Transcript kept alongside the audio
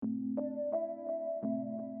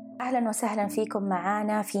أهلا وسهلا فيكم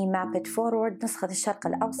معنا في مابت فورورد نسخة الشرق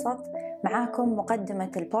الأوسط. معاكم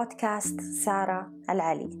مقدمة البودكاست سارة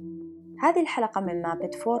العلي. هذه الحلقة من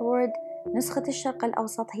مابت فورورد نسخة الشرق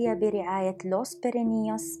الأوسط هي برعاية لوس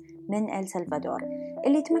بيرينيوس من السلفادور،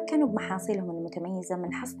 اللي تمكنوا بمحاصيلهم المتميزة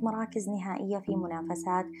من حصد مراكز نهائية في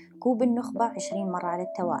منافسات كوب النخبة 20 مرة على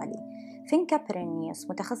التوالي. فينكا بيرينيوس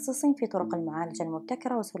متخصصين في طرق المعالجة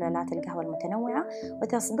المبتكرة وسلالات القهوة المتنوعة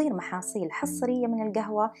وتصدير محاصيل حصرية من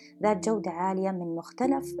القهوة ذات جودة عالية من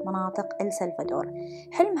مختلف مناطق السلفادور.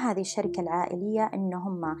 حلم هذه الشركة العائلية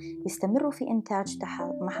أنهم يستمروا في إنتاج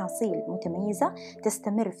محاصيل متميزة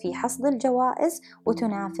تستمر في حصد الجوائز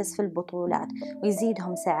وتنافس في البطولات،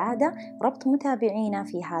 ويزيدهم سعادة ربط متابعينا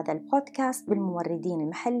في هذا البودكاست بالموردين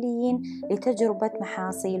المحليين لتجربة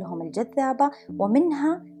محاصيلهم الجذابة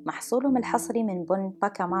ومنها محصولهم الحصري من بن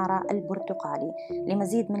باكامارا البرتقالي.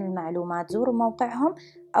 لمزيد من المعلومات زوروا موقعهم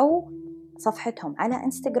أو صفحتهم على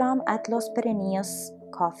انستغرام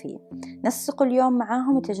 @losperineoscoffee. نسقوا اليوم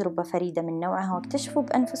معاهم تجربة فريدة من نوعها واكتشفوا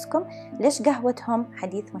بأنفسكم ليش قهوتهم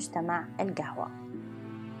حديث مجتمع القهوة.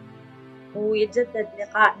 ويتجدد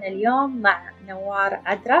لقائنا اليوم مع نوار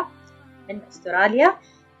عدرة من أستراليا.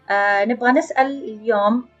 نبغى نسأل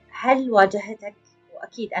اليوم، هل واجهتك،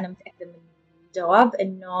 وأكيد أنا متأكدة من الجواب،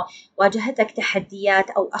 إنه واجهتك تحديات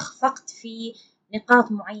أو أخفقت في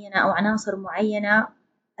نقاط معينة أو عناصر معينة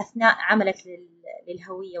أثناء عملك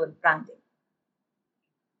للهوية والبراندنج؟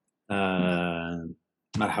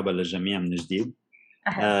 مرحبا للجميع من جديد.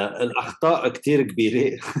 الأخطاء كتير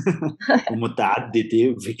كبيرة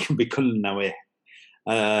ومتعددة بكل النواحي.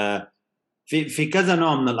 في كذا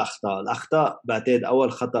نوع من الأخطاء بعتقد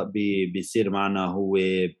أول خطأ بيصير معنا هو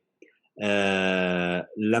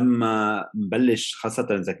لما نبلش، خاصة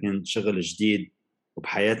إذا كان شغل جديد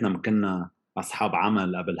وبحياتنا ما كنا أصحاب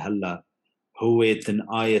عمل قبل هلا، هو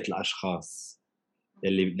تنقاية الأشخاص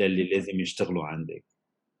اللي لازم يشتغلوا عندك.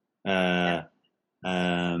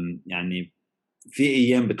 يعني في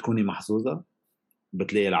أيام بتكوني محظوظة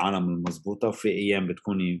بتلاقي العالم المضبوطة، وفي أيام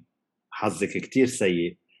بتكوني حظك كتير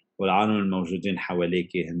سيء والعالم الموجودين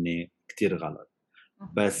حواليك هن كتير غلط.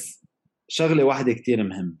 بس شغلة واحدة كتير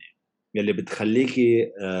مهمة يلي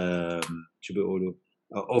بتخليكي شو بيقولوا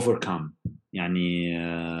overcome، يعني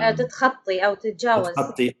تتخطي أو تتجاوز.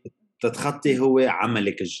 تتخطي هو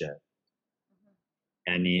عملك الجاد.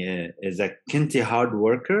 يعني إذا كنتي hard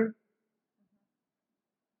worker،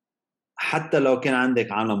 حتى لو كان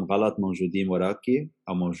عندك عالم غلط موجودين وراكي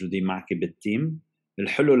أو موجودين معك بالتيم،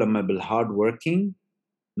 الحلو لما بالهارد working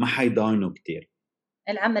ما حيضاينوا كتير.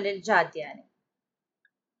 العمل الجاد، يعني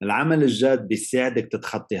العمل الجاد بيساعدك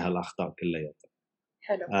تتخطي هالأخطاء كلياتها.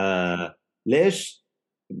 حلو. ليش؟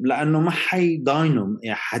 لأنه ما حيضاينوا،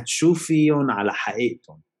 يعني حتشوفيهم على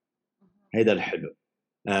حقيقتهم. هيدا الحلو.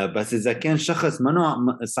 بس إذا كان شخص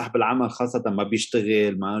ما صاحب العمل خاصة ما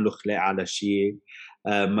بيشتغل، ما له خلاق على شيء،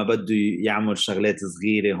 ما بده يعمل شغلات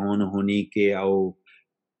صغيرة هون وهونيك، أو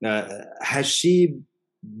هالشي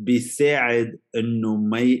بيساعد إنه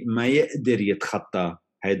ما يقدر يتخطى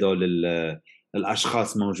هيدول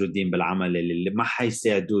الأشخاص موجودين بالعمل اللي ما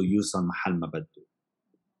حيساعدوه يوصل محل ما بده.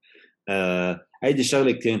 هيدي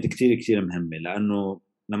شغلة كانت كتير مهمة، لأنه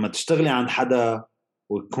لما تشتغلي عند حدا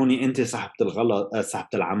وتكوني أنت صاحبة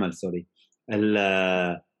العمل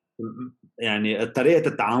يعني طريقة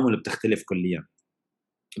التعامل بتختلف كليا،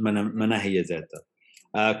 منا هي ذاتها.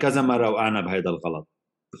 كذا مرة وقعنا بهيدا الغلط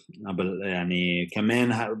يعني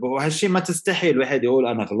كمان وهالشي ما تستحي الواحد يقول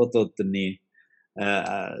أنا غلطت إني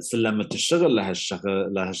سلمت الشغل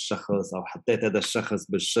لهالشخص أو حطيت هذا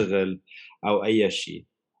الشخص بالشغل أو أي شيء.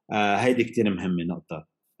 هيدي كتير مهمة نقطة،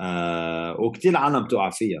 وكتير العالم تقع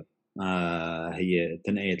فيها، هي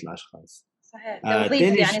تنقية الأشخاص. صحيح. التوظيف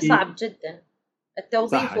يعني صعب جدا،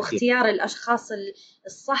 التوظيف واختيار الأشخاص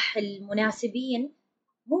الصح المناسبين.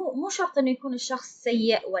 مو شرط إنه يكون الشخص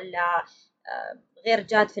سيء ولا غير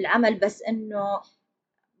جاد في العمل، بس إنه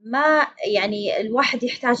ما يعني الواحد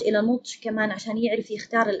يحتاج إلى نضج كمان عشان يعرف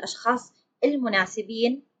يختار الأشخاص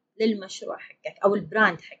المناسبين للمشروع حقك أو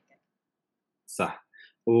البراند حقك. صح.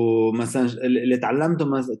 ومثلا اللي تعلمته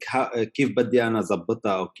كيف بدي أنا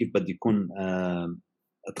أضبطها أو كيف بدي يكون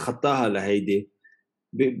أتخطاها لهيدي،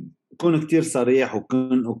 بكون كتير صريح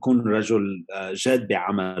وكون رجل جاد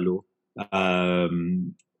بعمله.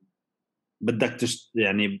 بدك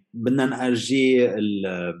يعني بدنا نرجي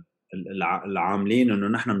العاملين انه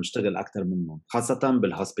نحن بنشتغل اكثر منهم، خاصه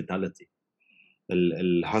بالهوسبيتاليتي.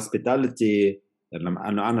 الهوسبيتاليتي لما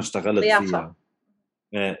انا اشتغلت فيها،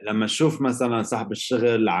 لما اشوف مثلا صاحب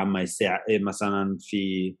الشغل عم يساعد مثلا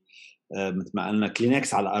في مثل ما قلنا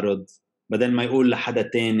كلينكس على الارض، بدل ما يقول لحدا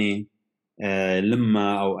تاني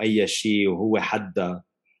لما او اي شيء وهو حدا،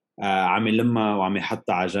 عم يلمها وعم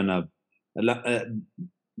يحطها على جنب. لا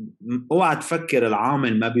اوعى تفكر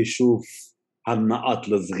العامل ما بيشوف هالنقط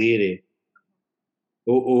الصغيره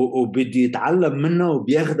وبده يتعلم منه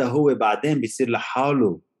وبياخدها هو بعدين بيصير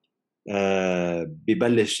لحاله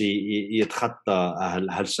ببلش يتخطى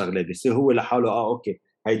هالشغله، بيصير هو لحاله اوكي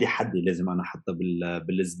هيدي حدي لازم انا احطها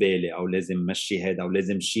بالزباله، او لازم مشي هذا، او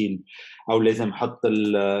لازم شيل، او لازم احط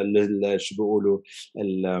شو بيقولوا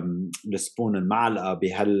السبون المعلقه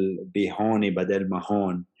بهون بدل ما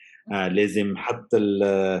هون. لازم احط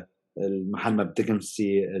المحل ما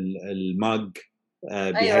بتكمسي المج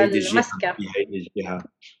بهيدي الجهه بهيدي الجهه.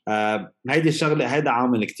 هيدي الشغله، هيدا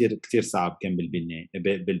عامل كتير كتير صعب كان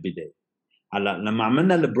بالبدايه. هلا لما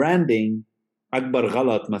عملنا البراندنج، اكبر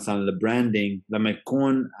غلط مثلا البراندنج لما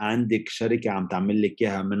يكون عندك شركه عم تعمل لك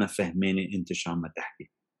اياها منها فهمانه انت شو عم تحكي.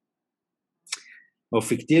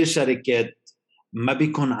 وفي كتير شركات ما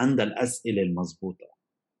بيكون عندها الاسئله المضبوطه.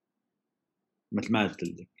 مثل ما قلت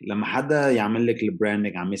لك، لما حدا يعمل لك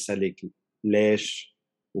البراندنج عم يسالك ليش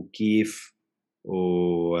وكيف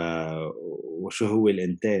وشو هو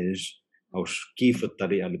الانتاج، او كيف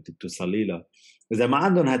الطريقه اللي بدك توصلي لها. اذا ما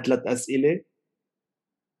عندهم هالثلاث اسئله،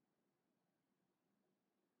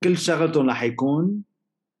 كل شغلتهم رح يكون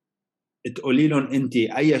تقولي لهم انت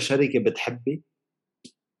اي شركه بتحبي،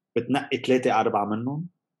 بتنقي 3-4 منهم،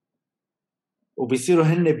 وبيصيروا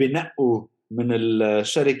هن بنقوا من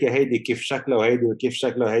الشركه هيدي كيف شكلها، وهيدي وكيف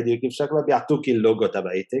شكلها، وهيدي وكيف شكلها، بيعطوكي اللوجو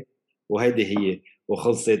تبعيتك وهيدي هي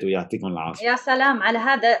وخلصت ويعطيكم العافيه. يا سلام على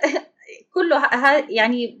هذا كله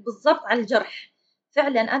يعني بالضبط على الجرح.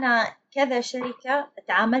 فعلا انا كذا شركه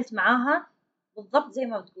تعاملت معاها بالضبط زي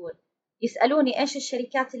ما بتقول، يسالوني ايش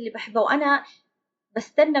الشركات اللي بحبها، وانا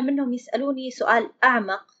بستنى منهم يسالوني سؤال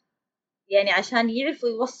اعمق يعني عشان يعرفوا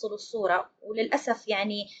يوصلوا الصوره، وللاسف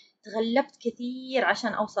يعني تغلبت كثير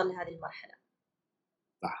عشان اوصل لهذه المرحله.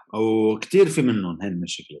 صح، وكثير في منهم هن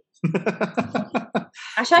مشكله.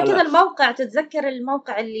 عشان كذا الموقع، تتذكر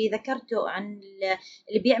الموقع اللي ذكرته عن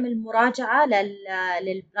اللي بيعمل مراجعة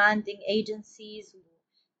للبراندنج ايجنسيز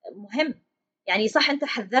مهم. يعني صح انت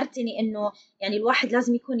حذرتني انه يعني الواحد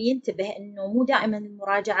لازم يكون ينتبه انه مو دائما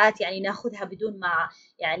المراجعات يعني ناخذها بدون ما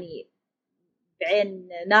يعني بعين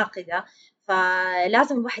ناقدة،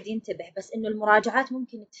 فلازم الواحد ينتبه، بس انه المراجعات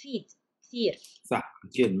ممكن تفيد كثير. صح،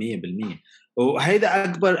 اكيد 100%. وهيدا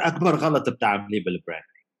اكبر غلط بتعمليه بالبراند.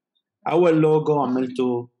 اول لوجو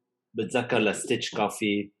عملته بتذكر لستيتش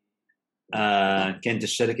كافي، كانت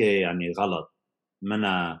الشركه يعني غلط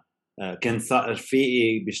منها. كان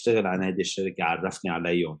رفيقي بيشتغل عن هذه الشركه، عرفني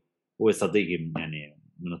عليهم، هو صديقي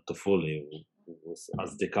من الطفوله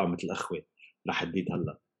واصدقاء مثل اخوه لحديت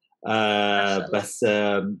هلا. بس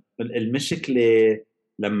المشكله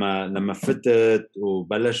لما فتت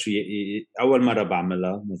وبلشوا اول مره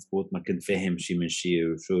بعملها مزبوط، ما كنت فاهم شيء من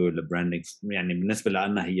شيء، وشو البراندنج يعني بالنسبه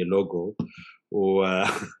لنا هي لوجو و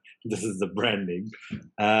this is the branding.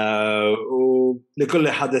 ولكل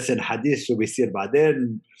حدث حديث، شو بيصير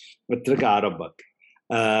بعدين بتركها على ربك.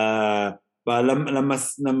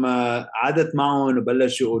 فلما عدت معهم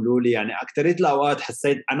وبلشوا يقولوا لي، يعني اكثريه الاوقات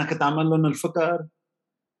حسيت انا كنت عامل لهم الفكر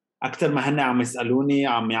اكثر ما هن عم يسالوني،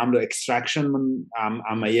 عم يعملوا اكستراكشن من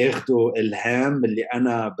عم ياخذوا الهام اللي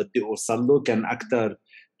انا بدي اوصل له. كان اكثر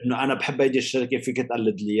انه انا بحب هيدي الشركه، فيك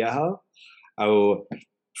تقلد لي اياها، او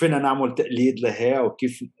فينا نعمل تقليد لها، او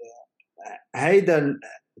كيف. هيدا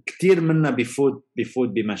كتير منا بيفوت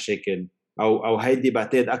بمشاكل، او هيدي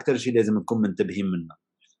بعتقد اكثر شيء لازم نكون منتبهين منها،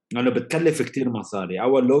 لانه بتكلف كتير مصاري.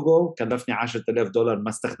 اول لوجو كلفني $10,000 ما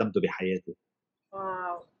استخدمته بحياتي.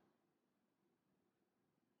 واو.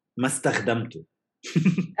 ما استخدمته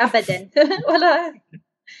ابدا ولا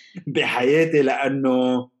بحياتي،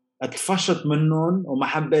 لانه اتفشت منهم وما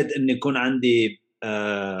حبيت اني يكون عندي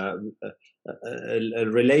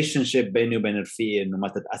الريليشن شيب بيني وبين رفيقي انه ما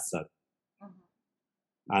تتاثر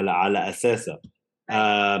على اساسها.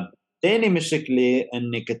 تاني مشكله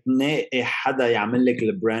انك تلاقي حدا يعمل لك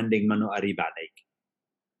البراندنج منه قريب عليك.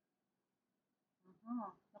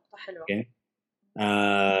 نقطه حلوه.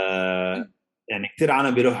 يعني كثير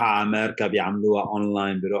عالم بيروحوا على امريكا بيعملوها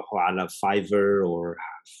اونلاين، بيروحوا على فايفر او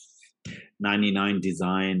 99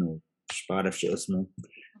 ديزاين ومش بعرف شو اسمه.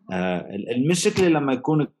 المشكله لما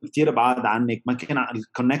يكون كثير بعاد عنك، ما كان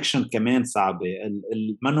الكونكشن كمان صعبه،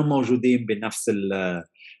 منهم موجودين بنفس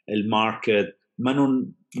الماركت،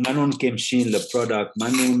 منهم كامشين البرودكت،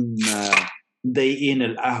 منهم مضايقين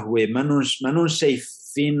القهوه، منهم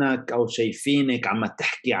شايفينك او شايفينك عم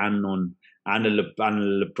تحكي عنهم عن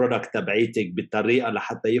البرودكت تبعيتك بطريقه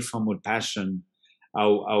لحتى يفهموا الباشن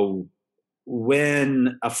او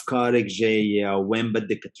وين افكارك جايه او وين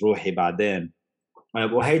بدك تروحي بعدين.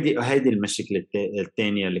 وهيدي المشكلة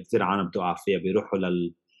الثانية اللي كتير عالم بتوقع فيها، بيروحوا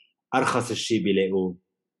للأرخص الشيء بيلاقوه.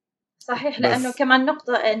 صحيح، لأنه كمان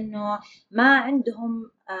نقطة إنه ما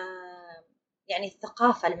عندهم يعني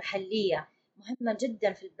الثقافة المحلية مهمة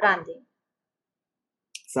جدا في البراندينج.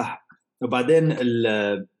 صح. وبعدين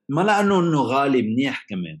ما لأنه إنه غالي منيح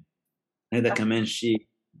كمان، هذا كمان شيء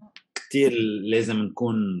كتير لازم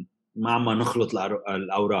نكون ما نخلط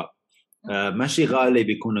الأوراق. ماشي غالي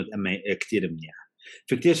بيكون كتير منيح.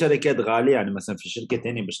 في كتير شركات غالية، يعني مثلا في شركة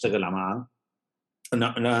تانية بشتغل معها،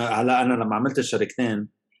 أنا لما عملت الشركتين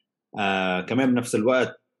كمان بنفس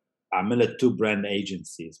الوقت عملت 2 براند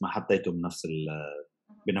ايجنسيز، ما حطيتهم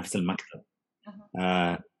بنفس المكتب.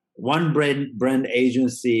 1 براند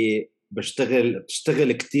ايجنسي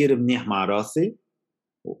بتشتغل كتير منيح مع راسي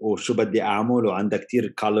وشو بدي اعمل، وعندها كتير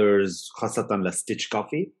كولرز خاصة لستيتش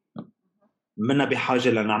كوفي، منا بحاجة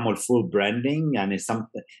لنعمل فول براندينج يعني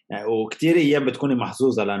وكتير ايام بتكوني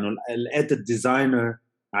محظوظة لانه لقيت الديزاينر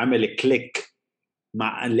عمل كليك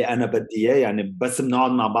مع اللي انا بدي اياه، يعني بس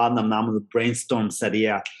بنقعد مع بعضنا بنعمل برين ستورم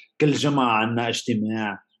سريع، كل جمعه عندنا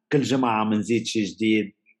اجتماع، كل جمعه عم نزيد شيء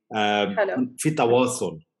جديد. في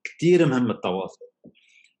تواصل، كتير مهم التواصل.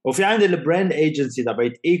 وفي عندي البراند ايجنسي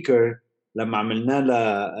تبعت ايكر، لما عملنا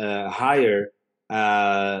لها هاير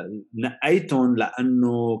نقيتهم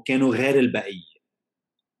لانه كانوا غير البقيه.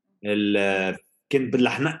 كنت بدي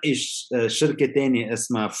نقي شركه تانية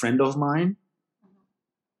اسمها فريند اوف ماين،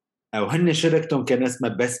 وهن شركتهم كان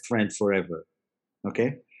اسمها Best Friend Forever.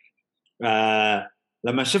 اوكي.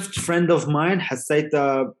 لما شفت Friend of Mine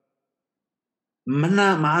حسيتها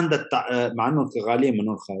ما عندها مع انه غاليين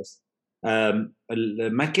منهم خاص،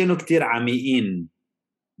 ما كانوا كتير عميقين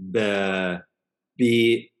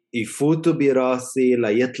يفوتوا براسي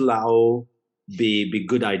ليطلعوا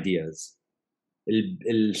بجود ايدياز.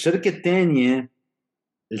 الشركة الثانية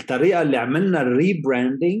الطريقة اللي عملنا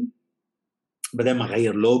الريبراندينج، بدل ما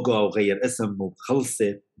غير لوجو او غير اسم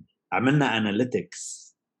وخلصت، عملنا اناليتكس.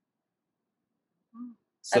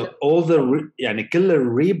 So all يعني كل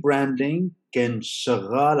الريبراندينج كان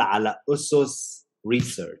شغال على اسس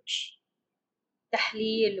ريسيرش،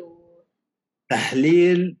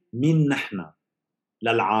 تحليل مين نحن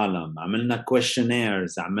للعالم. عملنا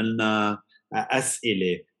كويشنيرز، عملنا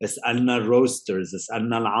اسئله، سالنا الروسترز،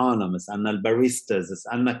 سالنا العالم، سالنا الباريستاز،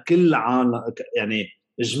 سالنا كل عالم، يعني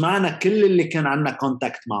جمعنا كل اللي كان عندنا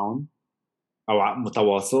كونتاكت معهم او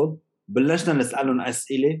متواصل، بلشنا نسالهم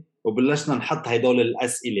اسئله، وبلشنا نحط هدول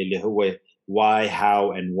الاسئله اللي هو why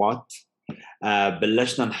how and what.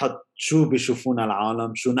 بلشنا نحط شو بيشوفونا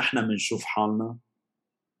العالم، شو نحن بنشوف حالنا.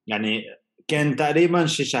 يعني كان تقريبا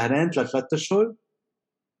شي 2-3 أشهر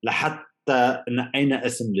لحتى نقينا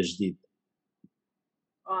اسم الجديد.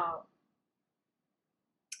 واو.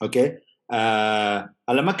 اوكي.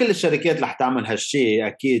 هلا ما كل الشركات رح تعمل هالشيء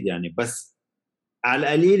اكيد يعني، بس على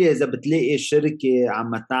القليل اذا بتلاقي شركه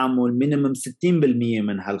عم تعمل مينيمم 60%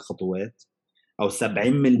 من هالخطوات او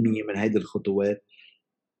 70% من هيدي الخطوات،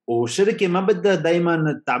 وشركه ما بدها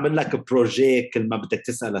دائما تعمل لك بروجي كل ما بدك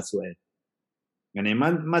تسالها سؤال. يعني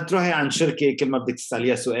ما تروحي عن شركه كل ما بدك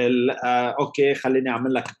تساليها سؤال اوكي خليني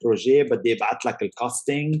اعمل لك بروجي، بدي ابعث لك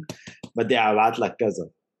الكاستنج، بدي ابعث لك كذا.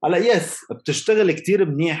 هلا يس بتشتغل كتير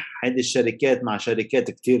منيح هيدي الشركات مع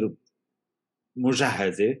شركات كتير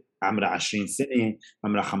مجهزه عمرها 20 سنه،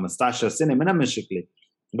 عمرها 15 سنه، منها مشكله.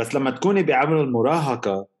 بس لما تكوني بعمر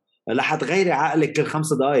المراهقه رح تغيري عقلك كل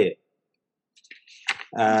 5 دقائق.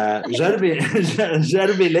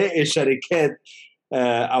 جربي لاقي شركات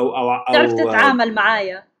او تعرف تتعامل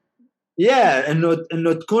معايا.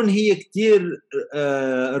 انه تكون هي كتير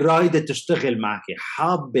رايده تشتغل معك،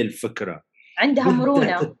 حابه الفكره، عندها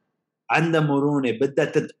مرونه، عندها مرونه، بدها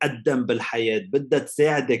تتقدم بالحياه، بدها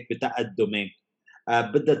تساعدك بتقدمك،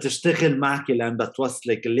 بدها تشتغل معك لان بدها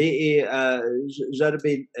توصلك. نلاقي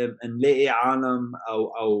جربي نلاقي عالم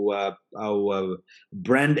او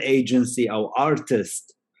براند ايجنسي او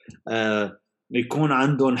ارتست يكون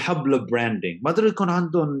عندهم حب البراندنج، ما ضروري يكون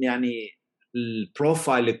عندهم يعني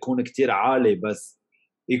البروفايل يكون كتير عالي، بس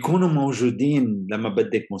يكونوا موجودين لما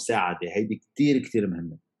بدك مساعده. هيدي كتير كتير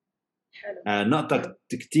مهمه. نقطة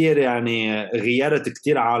كتير يعني غيرت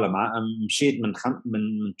كتير عالم. مشيت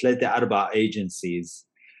من 3-4 ايجنسيز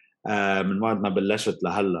من وقت ما بلشت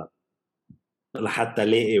لهلا لحتى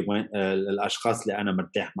لاقي الاشخاص اللي انا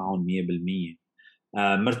مرتاح معهم 100%.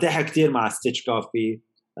 مرتاح كتير مع ستيتش كوفي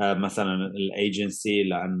مثلا الايجنسي،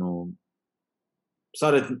 لانه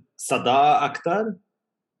صارت صداقة اكثر،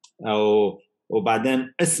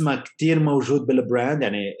 وبعدين اسمها كتير موجود بالبراند،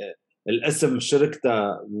 يعني الاسم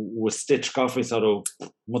شركتها وستيتش كوفي صاروا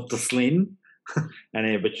متصلين،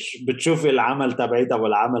 يعني بتشوفي العمل تبعيتها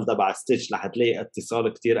والعمل تبع ستيتش رح تلاقي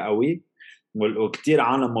اتصال كتير قوي، وكتير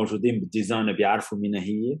عالم موجودين بالديزاين بيعرفوا مين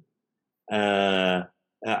هي.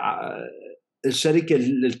 الشركة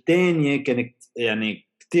الثانية كانت يعني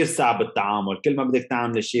كتير صعب التعامل، كل ما بدك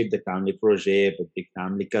تعملي شيء بدك تعملي بروجي، بدك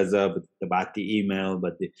تعملي كذا، بدك تبعتي ايميل،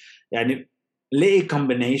 بدك يعني لاقي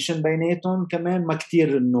كومبينيشن بيناتهم كمان ما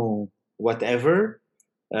كتير انه وات ايفر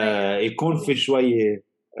يكون في شوية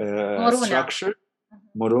structure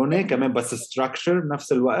مرونة كمان، بس structure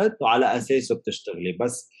بنفس الوقت وعلى أساسه بتشتغلي.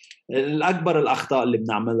 بس الأكبر الأخطاء اللي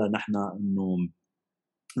بنعملها نحن إنه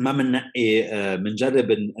ما بننقي، بنجرب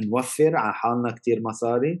نوفر على حالنا كتير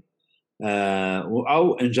مصاري،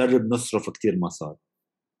 أو نجرب نصرف كتير مصاري،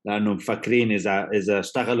 لأنه مفكرين إذا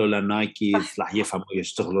اشتغلوا للنايكيز رح يفهموا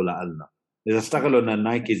يشتغلوا لنا. إذا اشتغلوا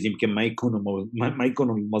للنايكيز يمكن ما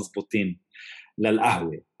يكونوا مزبوطين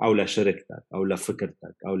للقهوة أو لشركتك أو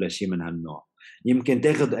لفكرتك أو لشي من هالنوع. يمكن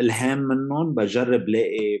تاخد إلهام منهم، بجرب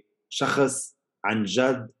لاقي شخص عن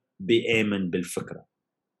جد بيآمن بالفكرة.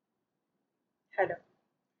 حلو،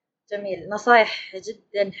 جميل، نصايح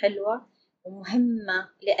جدا حلوة ومهمة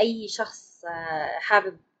لأي شخص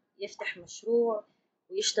حابب يفتح مشروع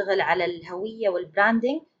ويشتغل على الهوية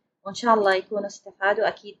والبراندينج، وإن شاء الله يكونوا استفادوا.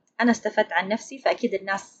 أكيد أنا استفدت عن نفسي، فأكيد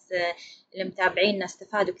الناس اللي متابعيننا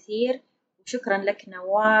استفادوا كثير. وشكرا لك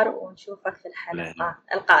نوار، ونشوفك في الحلقة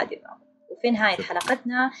القادمة. وفي نهاية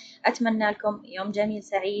حلقتنا أتمنى لكم يوم جميل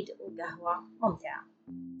سعيد وقهوة ممتعة.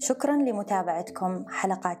 شكرا لمتابعتكم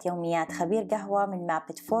حلقات يوميات خبير قهوة من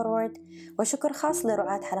مابت فورورد، وشكر خاص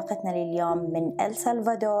لرعاة حلقتنا لليوم من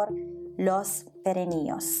السلفادور لوس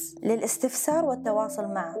بيرينيوس. للاستفسار والتواصل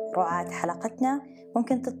مع رعاة حلقتنا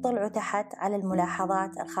ممكن تطلعوا تحت على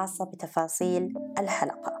الملاحظات الخاصة بتفاصيل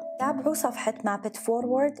الحلقة. تابعوا صفحة مابت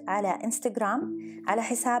فورورد على انستغرام على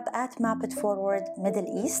حساب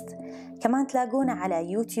 @mapitforwardmiddleeast. كمان تلاقونا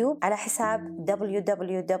على يوتيوب على حساب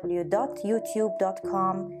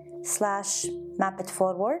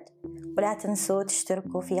www.youtube.com/mapitforward، ولا تنسوا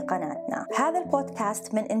تشتركوا في قناتنا. هذا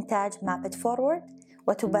البودكاست من إنتاج مابت فورورد،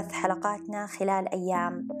 وتبث حلقاتنا خلال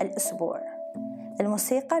أيام الأسبوع.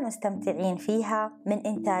 الموسيقى المستمتعين فيها من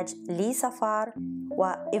إنتاج لي صفار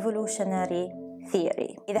وإيفولوشنري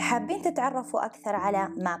ثيوري. إذا حابين تتعرفوا أكثر على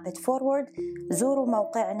مابت فورورد زوروا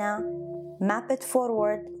موقعنا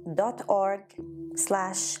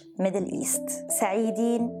mapitforward.org/middleeast.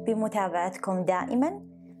 سعيدين بمتابعتكم دائما،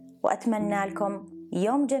 وأتمنى لكم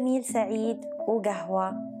يوم جميل سعيد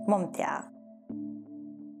وقهوة ممتعة.